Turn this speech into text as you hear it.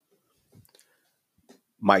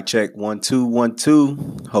Mic check 1 2 1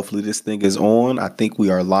 2. Hopefully this thing is on. I think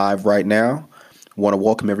we are live right now. Want to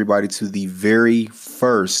welcome everybody to the very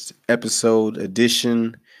first episode,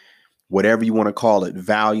 edition, whatever you want to call it,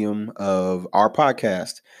 volume of our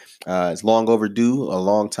podcast. It's long overdue, a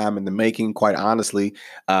long time in the making. Quite honestly,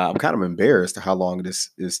 I'm kind of embarrassed at how long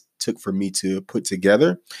this took for me to put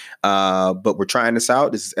together. But we're trying this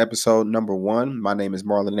out. This is episode number 1. My name is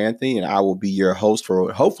Marlon Anthony, and I will be your host for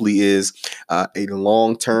what hopefully is a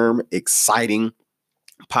long-term, exciting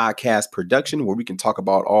podcast production where we can talk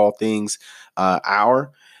about all things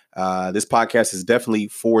our. This podcast is definitely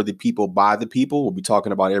for the people, by the people. We'll be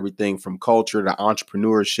talking about everything from culture to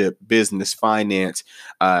entrepreneurship, business, finance,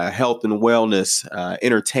 health and wellness,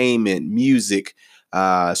 entertainment, music,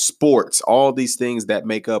 sports, all these things that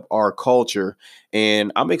make up our culture.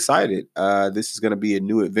 And I'm excited. This is going to be a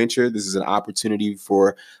new adventure. This is an opportunity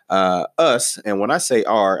for us. And when I say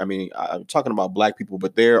our, I mean, I'm talking about Black people,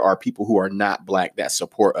 but there are people who are not Black that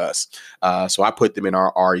support us. So I put them in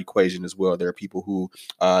our equation as well. There are people who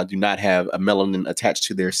do not have a melanin attached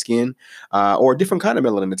to their skin or a different kind of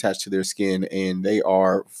melanin attached to their skin, and they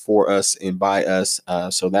are for us and by us.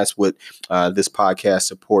 So that's what this podcast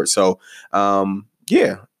supports. So,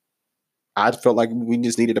 yeah, I felt like we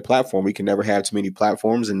just needed a platform. We can never have too many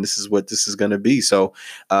platforms, and this is what this is going to be. So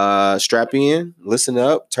strap in, listen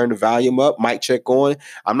up, turn the volume up, mic check on.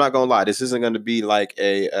 I'm not going to lie. This isn't going to be like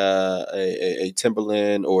a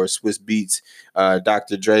Timberland or Swiss Beats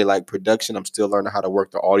Dr. Dre like production. I'm still learning how to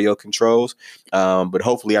work the audio controls. But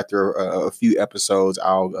hopefully after a few episodes,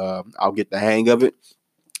 I'll get the hang of it.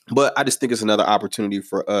 But I just think it's another opportunity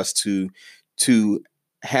for us to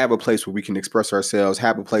have a place where we can express ourselves,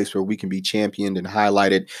 have a place where we can be championed and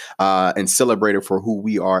highlighted and celebrated for who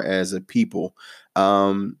we are as a people.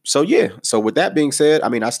 So with that being said, I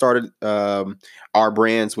mean, I started Our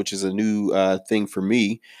Brands, which is a new thing for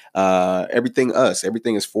me. Everything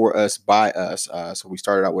is for us, by us. So we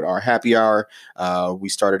started out with our happy hour. We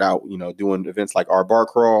started out, doing events like our bar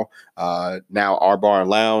crawl. Now our bar and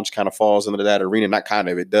lounge kind of falls into that arena. Not kind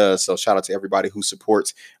of, it does. So shout out to everybody who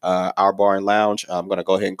supports our bar and lounge. I'm going to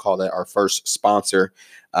go ahead and call that our first sponsor.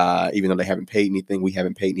 Even though they haven't paid anything, we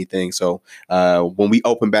haven't paid anything. So when we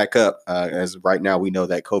open back up, as right now we know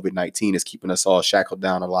that COVID-19 is keeping us all shackled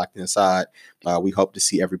down and locked inside. We hope to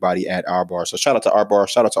see everybody at our bar. So shout out to our bar.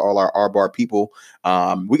 Shout out to all our bar people.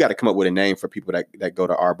 We got to come up with a name for people that go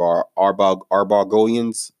to our bar.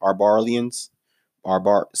 Arbargolians, our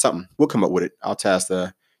bar, something. We'll come up with it. I'll task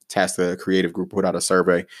the creative group, put out a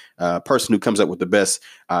survey. Person who comes up with the best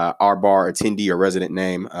our bar attendee or resident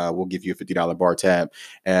name, we'll give you a $50 bar tab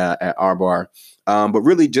at our bar. But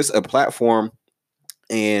really just a platform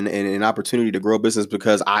and an opportunity to grow business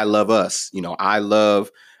because I love us. I love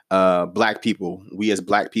Black people. We as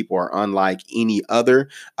Black people are unlike any other.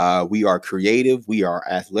 We are creative. We are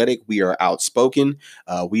athletic. We are outspoken.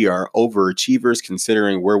 We are overachievers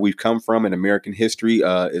considering where we've come from in American history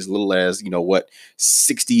as little as,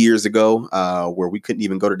 60 years ago, where we couldn't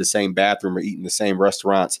even go to the same bathroom or eat in the same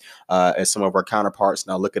restaurants as some of our counterparts.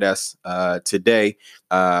 Now look at us today,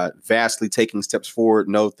 vastly taking steps forward.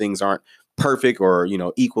 No, things aren't perfect or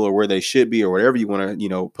equal or where they should be or whatever you want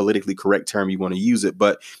to politically correct term you want to use it,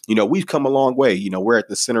 but we've come a long way. We're at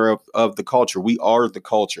the center of the culture. We are the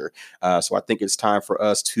culture. So I think it's time for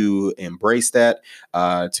us to embrace that,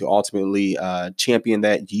 to ultimately champion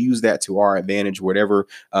that, use that to our advantage, whatever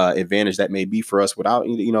advantage that may be for us, without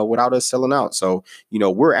us selling out. So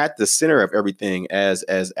we're at the center of everything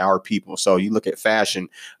as our people. So you look at fashion,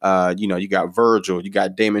 you got Virgil, you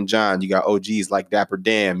got Damon John, you got OGs like Dapper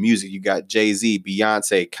Dan. Music, you got Jay-Z,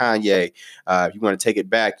 Beyonce, Kanye. If you want to take it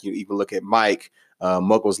back, you even look at Mike,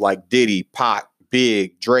 muggles like Diddy, Pac,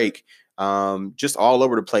 Big, Drake, just all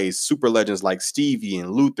over the place. Super legends like Stevie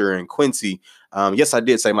and Luther and Quincy. Yes, I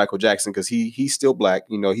did say Michael Jackson because he's still Black.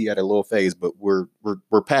 He had a little phase, but we're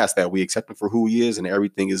past that. We accept him for who he is, and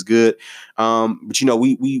everything is good. But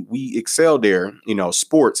we excel there.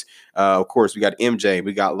 Sports. Of course, we got MJ,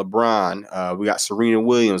 we got LeBron, we got Serena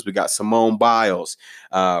Williams, we got Simone Biles,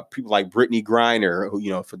 people like Brittany Griner, who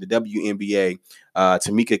for the WNBA,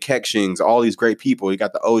 Tamika Catchings, all these great people. You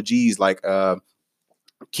got the OGs like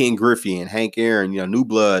Ken Griffey and Hank Aaron, New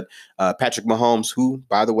Blood, Patrick Mahomes, who,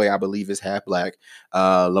 by the way, I believe is half Black,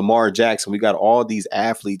 Lamar Jackson. We got all these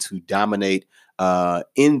athletes who dominate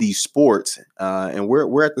in these sports, and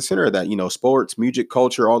we're at the center of that. Sports, music,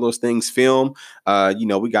 culture, all those things. Film.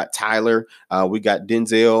 We got Tyler, we got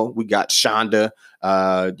Denzel, we got Shonda.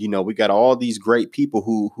 We got all these great people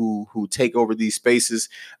who take over these spaces.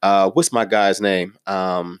 What's my guy's name?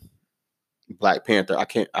 Black Panther. I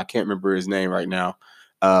can't remember his name right now.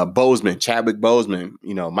 Bozeman, Chadwick Boseman,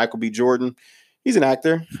 Michael B. Jordan. He's an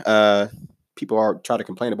actor. People are trying to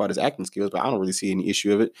complain about his acting skills, but I don't really see any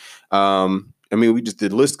issue of it. I mean, the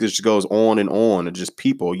list just goes on and on of just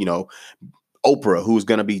people, Oprah, who's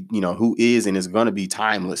going to be, who is and is going to be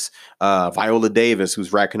timeless. Viola Davis,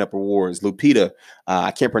 who's racking up awards. Lupita,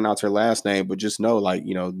 I can't pronounce her last name, but just know, like,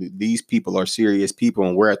 these people are serious people,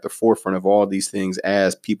 and we're at the forefront of all these things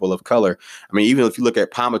as people of color. I mean, even if you look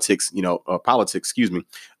at politics,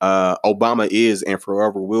 Obama is and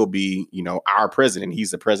forever will be, our president.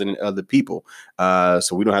 He's the president of the people.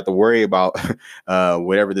 So we don't have to worry about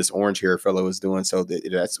whatever this orange hair fellow is doing. So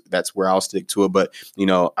that's where I'll stick to it. But,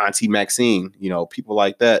 Auntie Maxine, people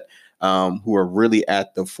like that, who are really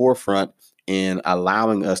at the forefront and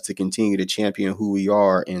allowing us to continue to champion who we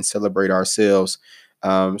are and celebrate ourselves.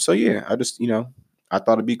 So yeah, I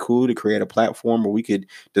thought it'd be cool to create a platform where we could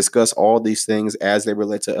discuss all these things as they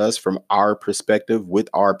relate to us from our perspective with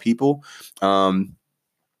our people. I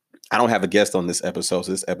don't have a guest on this episode,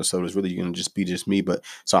 so this episode is really going to just be me. But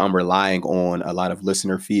so I'm relying on a lot of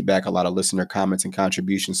listener feedback, a lot of listener comments and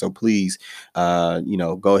contributions. So please,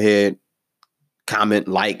 go ahead, comment,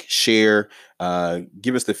 like, share,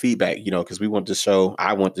 give us the feedback, because we want the show.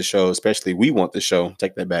 I want the show, especially we want the show.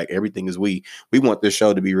 Take that back. Everything is we want this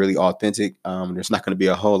show to be really authentic. There's not going to be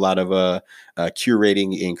a whole lot of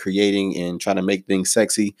curating and creating and trying to make things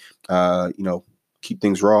sexy. Keep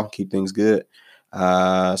things raw, keep things good.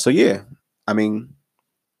 So yeah, I mean,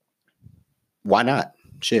 why not?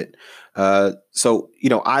 Shit. So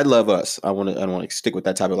I love us. I want to stick with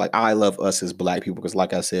that topic. Like, I love us as Black people because,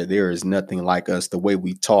 like I said, there is nothing like us. The way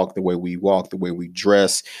we talk, the way we walk, the way we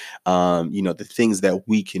dress, the things that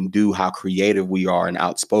we can do, how creative we are and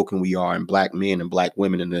outspoken we are, and Black men and Black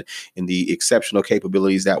women, and the exceptional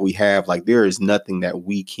capabilities that we have. Like, there is nothing that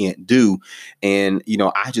we can't do. And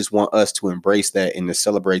I just want us to embrace that and to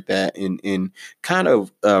celebrate that and kind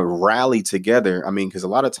of rally together. I mean, because a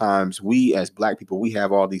lot of times we as Black people, we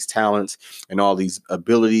have all these talents and all these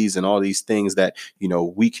abilities and all these things that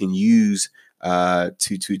we can use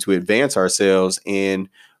to advance ourselves. And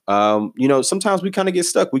sometimes we kind of get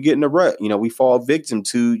stuck. We get in a rut. We fall victim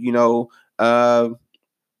to I'm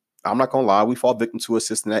not gonna lie, we fall victim to a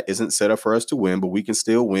system that isn't set up for us to win, but we can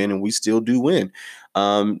still win, and we still do win.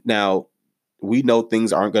 Now, we know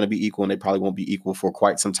things aren't going to be equal, and they probably won't be equal for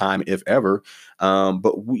quite some time, if ever.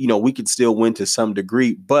 But we could still win to some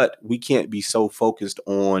degree, but we can't be so focused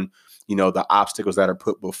on the obstacles that are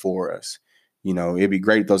put before us. It'd be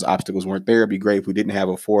great if those obstacles weren't there. It'd be great if we didn't have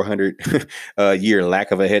a 400 year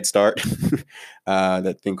lack of a head start,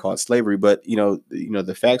 that thing called slavery. But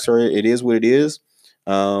the facts are, it is what it is.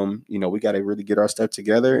 We got to really get our stuff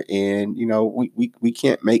together, and we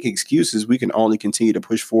can't make excuses. We can only continue to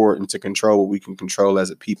push forward and to control what we can control as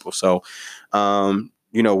a people. So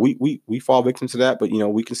we fall victim to that, but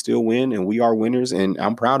we can still win, and we are winners, and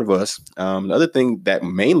I'm proud of us. The other thing that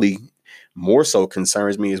mainly more so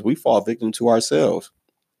concerns me is we fall victim to ourselves.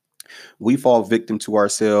 We fall victim to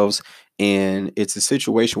ourselves, and it's a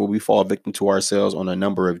situation where we fall victim to ourselves on a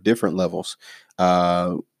number of different levels.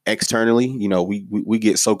 Externally, we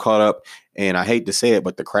get so caught up, and I hate to say it,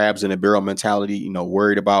 but the crabs in the barrel mentality,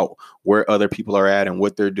 worried about where other people are at and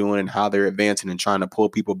what they're doing and how they're advancing and trying to pull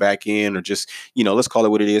people back in, or just, let's call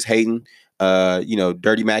it what it is, hating,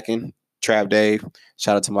 dirty macking. Trap Dave,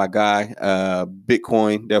 shout out to my guy,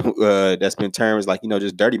 Bitcoin, that's been termed as like,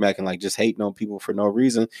 just dirty macking, like just hating on people for no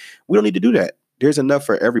reason. We don't need to do that. There's enough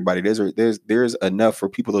for everybody. There's enough for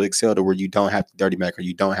people to excel to where you don't have to dirty mac, or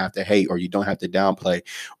you don't have to hate, or you don't have to downplay,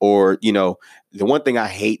 or the one thing I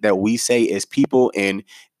hate that we say as people, and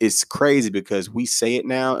it's crazy because we say it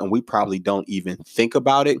now and we probably don't even think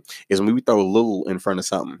about it, is when we throw a little in front of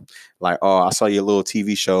something. Like, oh, I saw your little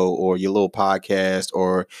TV show or your little podcast,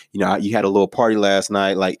 or you had a little party last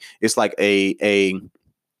night. Like, it's like a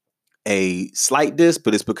slight diss,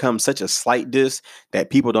 but it's become such a slight diss that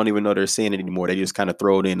people don't even know they're saying it anymore. They just kind of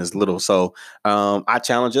throw it in as little. So I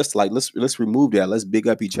challenge us to, like, let's remove that. Let's big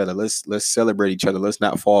up each other. Let's celebrate each other. Let's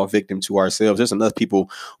not fall victim to ourselves. There's enough people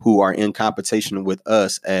who are in competition with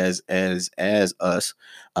us as us,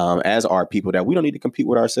 as our people, that we don't need to compete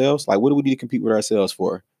with ourselves. Like, what do we need to compete with ourselves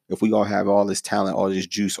for? If we all have all this talent, all this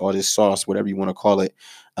juice, all this sauce, whatever you want to call it,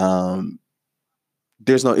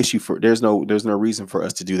 there's no reason for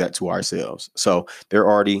us to do that to ourselves. So there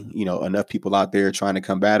are already, enough people out there trying to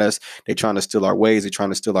combat us. They're trying to steal our ways. They're trying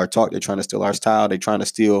to steal our talk. They're trying to steal our style. They're trying to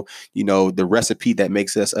steal, the recipe that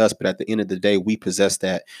makes us us. But at the end of the day, we possess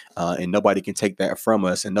that, and nobody can take that from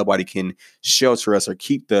us, and nobody can shelter us or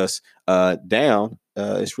keep us down.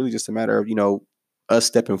 It's really just a matter of, us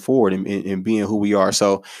stepping forward and being who we are.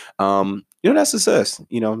 So, That's success.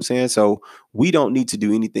 You know what I'm saying? So we don't need to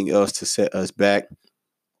do anything else to set us back.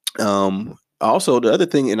 Also the other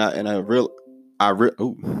thing, oh,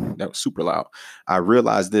 that was super loud. I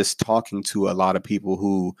realized this talking to a lot of people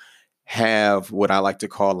who have what I like to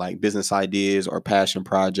call like business ideas or passion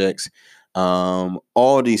projects,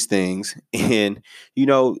 all these things, and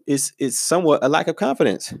it's somewhat a lack of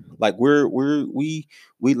confidence. Like we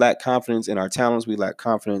lack confidence in our talents, we lack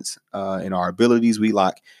confidence in our abilities, we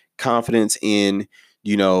lack confidence in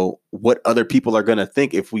what other people are going to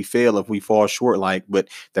think if we fail, if we fall short. Like, but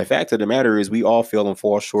the fact of the matter is we all fail and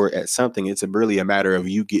fall short at something. It's really a matter of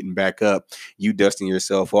you getting back up, you dusting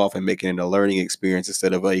yourself off and making it a learning experience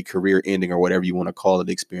instead of a career ending or whatever you want to call it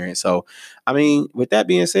experience. So I mean, with that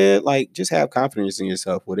being said, like, just have confidence in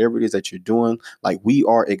yourself, whatever it is that you're doing. Like, we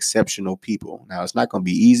are exceptional people. Now, it's not going to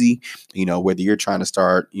be easy, whether you're trying to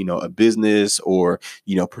start a business, or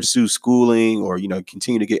pursue schooling, or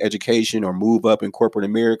continue to get education, or move up in corporate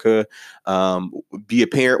America, be a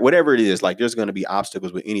parent, whatever it is. Like, there's going to be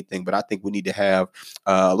obstacles with anything, but I think we need to have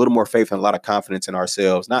a little more faith and a lot of confidence in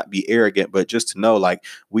ourselves, not be arrogant, but just to know like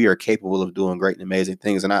we are capable of doing great and amazing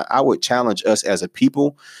things. And I would challenge us as a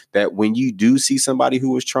people that when you do see somebody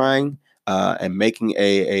who is trying and making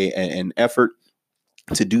an effort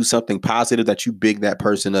to do something positive, that you big that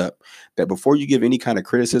person up. That before you give any kind of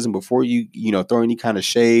criticism, before you throw any kind of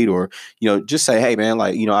shade, or just say, hey man,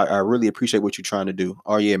 like I really appreciate what you're trying to do.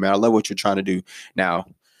 Oh yeah, man, I love what you're trying to do. Now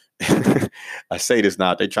I say this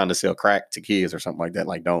not, they're trying to sell crack to kids or something like that.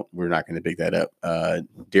 Like, we're not going to pick that up.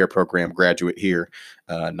 DARE program graduate here,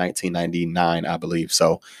 1999, I believe.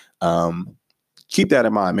 So, keep that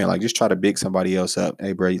in mind, man. Like, just try to big somebody else up.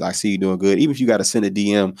 Hey, bro, I see you doing good. Even if you got to send a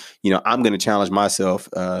DM, I'm going to challenge myself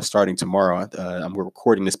starting tomorrow. I'm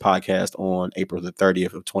recording this podcast on April the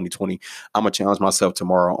 30th of 2020. I'm going to challenge myself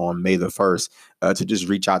tomorrow on May the 1st to just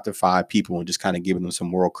reach out to 5 people and just kind of giving them some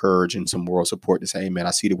moral courage and some moral support to say, hey, man,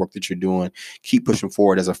 I see the work that you're doing. Keep pushing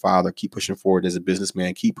forward as a father. Keep pushing forward as a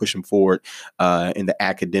businessman. Keep pushing forward in the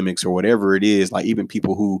academics or whatever it is. Like, even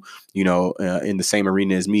people who, in the same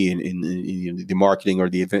arena as me in the marketing or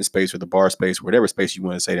the event space or the bar space, whatever space you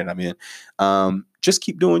want to say that I'm in, just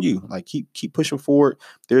keep doing you. Like, keep pushing forward.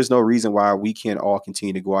 There's no reason why we can't all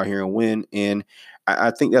continue to go out here and win. And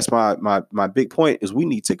I think that's my big point is we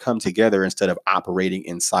need to come together instead of operating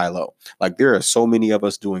in silo. Like, there are so many of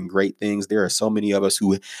us doing great things. There are so many of us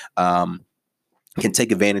who can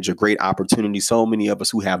take advantage of great opportunities. So many of us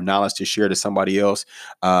who have knowledge to share to somebody else,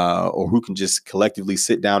 or who can just collectively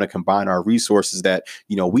sit down and combine our resources, that,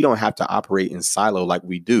 we don't have to operate in silo like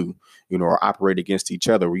we do, or operate against each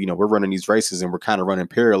other. We're running these races and we're kind of running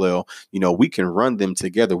parallel. We can run them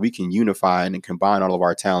together. We can unify and combine all of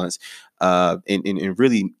our talents. And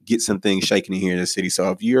really get some things shaking in here in the city.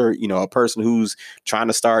 So if you're, a person who's trying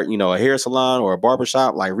to start, a hair salon or a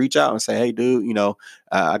barbershop, like, reach out and say, hey, dude,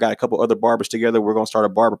 I got a couple other barbers together. We're going to start a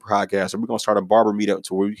barber podcast, or we're going to start a barber meetup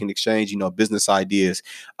to where we can exchange, business ideas.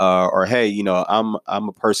 Or, hey, I'm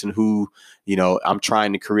a person who, I'm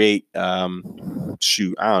trying to create, I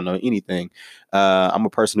don't know, anything. I'm a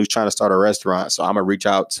person who's trying to start a restaurant. So I'm gonna reach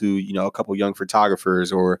out to, a couple young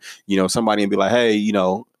photographers, or, somebody, and be like, hey,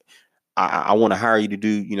 I want to hire you to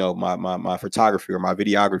do, my photography or my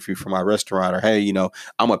videography for my restaurant. Or, hey, I'm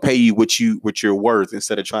gonna pay you what you're worth,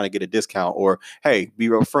 instead of trying to get a discount. Or, hey, be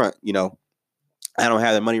real front, I don't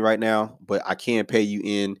have the money right now, but I can pay you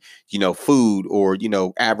in, food, or,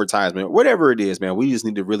 advertisement, whatever it is, man. We just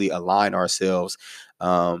need to really align ourselves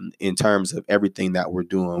in terms of everything that we're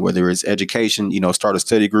doing, whether it's education, start a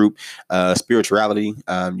study group, spirituality.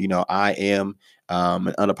 I am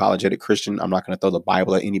an unapologetic Christian. I'm not going to throw the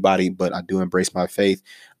Bible at anybody, but I do embrace my faith.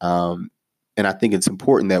 And I think it's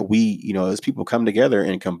important that we, as people, come together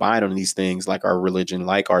and combine on these things, like our religion,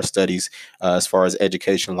 like our studies, as far as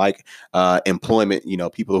education, like employment,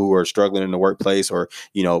 people who are struggling in the workplace, or,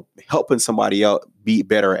 helping somebody else be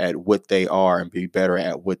better at what they are and be better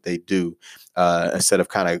at what they do, instead of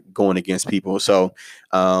kind of going against people. So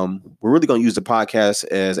we're really going to use the podcast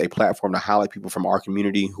as a platform to highlight people from our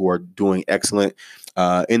community who are doing excellent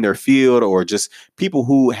in their field, or just people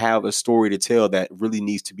who have a story to tell that really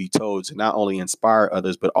needs to be told, to not only inspire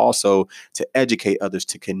others, but also to educate others,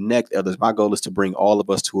 to connect others. My goal is to bring all of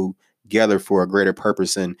us together for a greater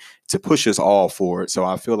purpose and to push us all forward. So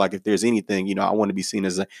I feel like if there's anything, I want to be seen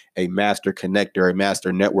as a master connector, a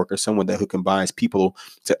master network, or someone who combines people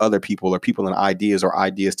to other people, or people and ideas, or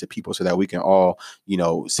ideas to people, so that we can all,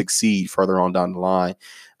 succeed further on down the line.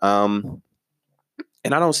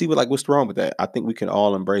 And I don't see what's wrong with that. I think we can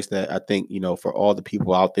all embrace that. I think, for all the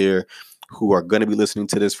people out there who are going to be listening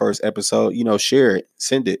to this first episode, share it,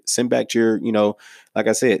 send back your, like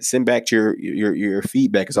I said, send back your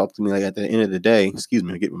feedback. Is ultimately, like, at the end of the day, excuse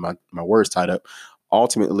me, get my words tied up.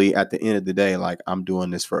 Ultimately, at the end of the day, like, I'm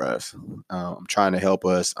doing this for us. I'm trying to help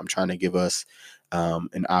us. I'm trying to give us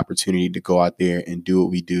an opportunity to go out there and do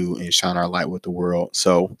what we do and shine our light with the world.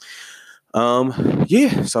 So,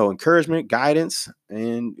 so encouragement, guidance,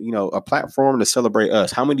 and a platform to celebrate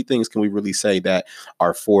us. How many things can we really say that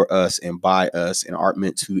are for us and by us and aren't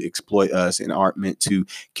meant to exploit us and aren't meant to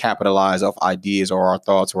capitalize off ideas or our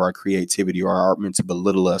thoughts or our creativity or aren't meant to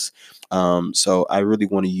belittle us? So I really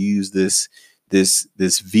want to use this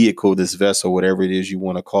vehicle, this vessel, whatever it is you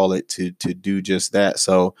want to call it, to do just that.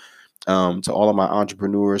 So to all of my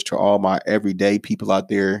entrepreneurs, to all my everyday people out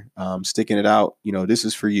there, sticking it out, this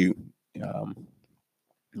is for you.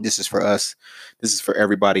 This is for us. This is for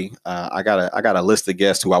everybody. I got a list of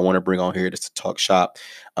guests who I want to bring on here just to talk shop.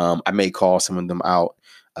 I may call some of them out.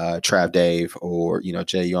 Trav Dave or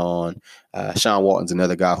Jay Yon. Sean Walton's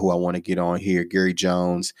another guy who I want to get on here. Gary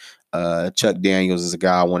Jones. Chuck Daniels is a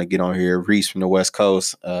guy I want to get on here. Reese from the West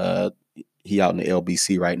Coast. He out in the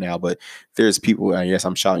LBC right now, but there's people, and yes,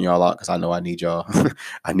 I'm shouting y'all out because I know I need y'all.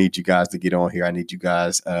 I need you guys to get on here. I need you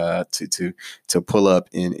guys to pull up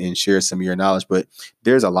and share some of your knowledge. But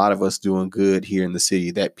there's a lot of us doing good here in the city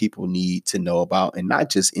that people need to know about, and not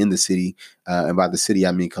just in the city. And by the city,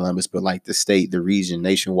 I mean Columbus, but like the state, the region,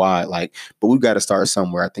 nationwide. But we've got to start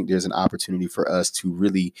somewhere. I think there's an opportunity for us to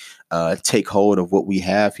really take hold of what we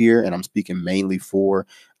have here, and I'm speaking mainly for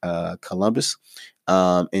Columbus.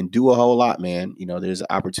 And do a whole lot, man. There's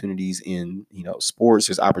opportunities in, sports,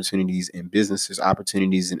 there's opportunities in business, there's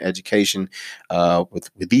opportunities in education, with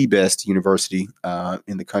the best university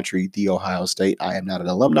in the country, The Ohio State. I am not an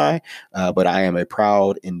alumni, but I am a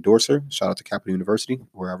proud endorser. Shout out to Capital University,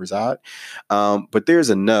 where I reside. But there's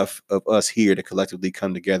enough of us here to collectively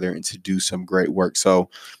come together and to do some great work. So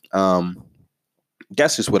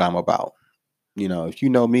that's just what I'm about. If you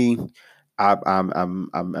know me,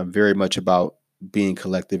 I'm very much about being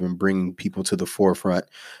collective and bringing people to the forefront.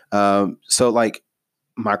 So like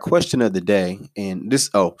my question of the day, and this,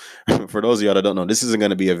 for those of y'all that don't know, this isn't going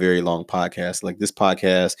to be a very long podcast. Like, this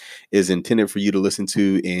podcast is intended for you to listen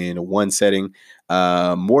to in one setting.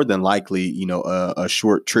 More than likely, a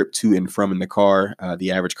short trip to and from in the car.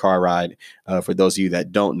 The average car ride, for those of you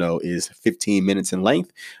that don't know, is 15 minutes in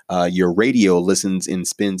length. Your radio listens and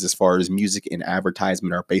spins as far as music and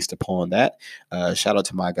advertisement are based upon that. Shout out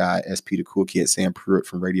to my guy, SP the Cool Kid, Sam Pruitt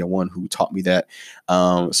from Radio 1, who taught me that.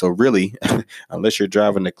 So really, unless you're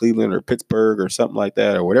driving to Cleveland or Pittsburgh or something like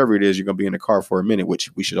that, or whatever it is, you're going to be in the car for a minute,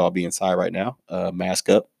 which we should all be inside right now. Mask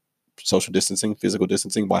up. Social distancing, physical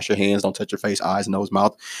distancing, wash your hands, don't touch your face, eyes, nose,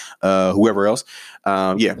 mouth, whoever else.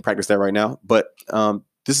 Practice that right now. But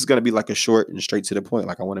this is going to be like a short and straight to the point.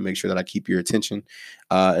 Like, I want to make sure that I keep your attention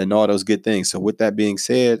and all those good things. So with that being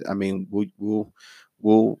said, I mean,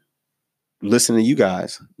 we'll listen to you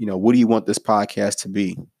guys. What do you want this podcast to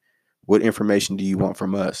be? What information do you want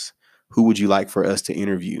from us? Who would you like for us to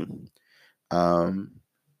interview?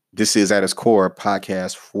 This is at its core a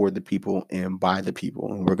podcast for the people and by the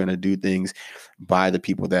people. And we're going to do things by the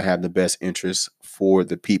people that have the best interests for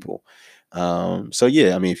the people.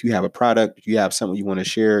 If you have a product, if you have something you want to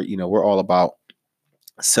share, we're all about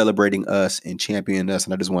celebrating us and championing us.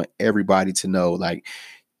 And I just want everybody to know, like,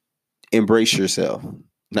 embrace yourself,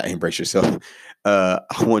 not embrace yourself. I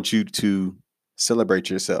want you to celebrate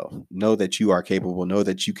yourself. Know that you are capable. Know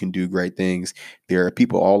that you can do great things. There are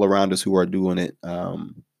people all around us who are doing it.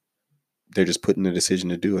 They're just putting the decision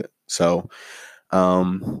to do it. So,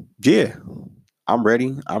 I'm ready.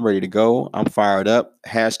 I'm ready to go. I'm fired up.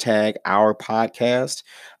 Hashtag our podcast.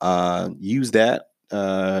 Use that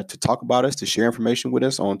to talk about us, to share information with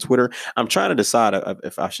us on Twitter. I'm trying to decide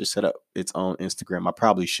if I should set up its own Instagram. I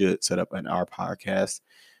probably should set up an our podcast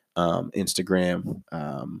Instagram,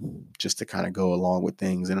 just to kind of go along with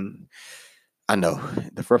things. And I know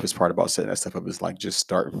the roughest part about setting that stuff up is like just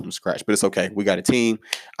starting from scratch, but it's okay. We got a team.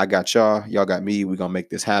 I got y'all. Y'all got me. We're going to make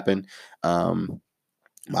this happen.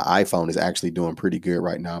 My iPhone is actually doing pretty good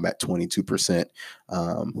right now. I'm at 22%.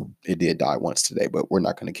 It did die once today, but we're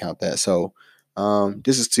not going to count that. So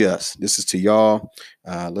this is to us. This is to y'all.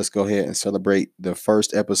 Let's go ahead and celebrate the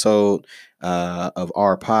first episode of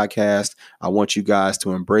our podcast. I want you guys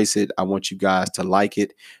to embrace it. I want you guys to like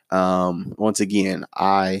it. Once again,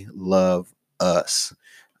 I love us.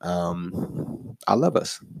 I love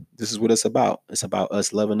us. This is what it's about. It's about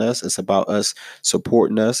us loving us. It's about us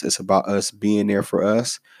supporting us. It's about us being there for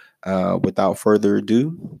us. Without further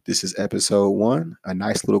ado, this is episode 1, a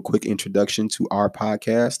nice little quick introduction to our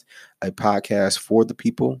podcast, a podcast for the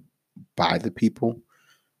people, by the people,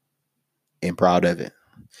 and proud of it.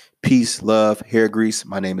 Peace, love, hair grease.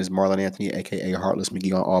 My name is Marlon Anthony, aka Heartless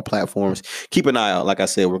McGee, on all platforms. Keep an eye out. Like I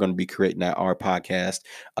said, we're going to be creating our podcast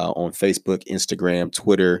on Facebook, Instagram,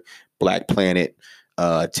 Twitter, Black Planet,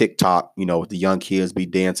 TikTok. You know, what the young kids be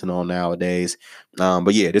dancing on nowadays.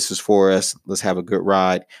 But yeah, this is for us. Let's have a good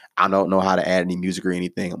ride. I don't know how to add any music or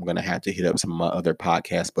anything. I'm going to have to hit up some of my other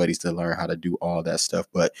podcast buddies to learn how to do all that stuff.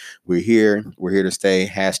 But we're here. We're here to stay.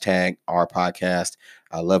 Hashtag our podcast.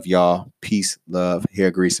 I love y'all. Peace, love,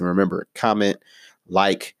 hair grease. And remember, comment,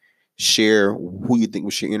 like, share who you think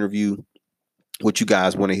we should interview. What you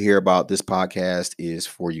guys want to hear about this podcast is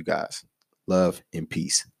for you guys. Love and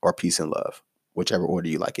peace, or peace and love, whichever order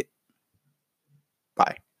you like it.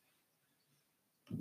 Bye.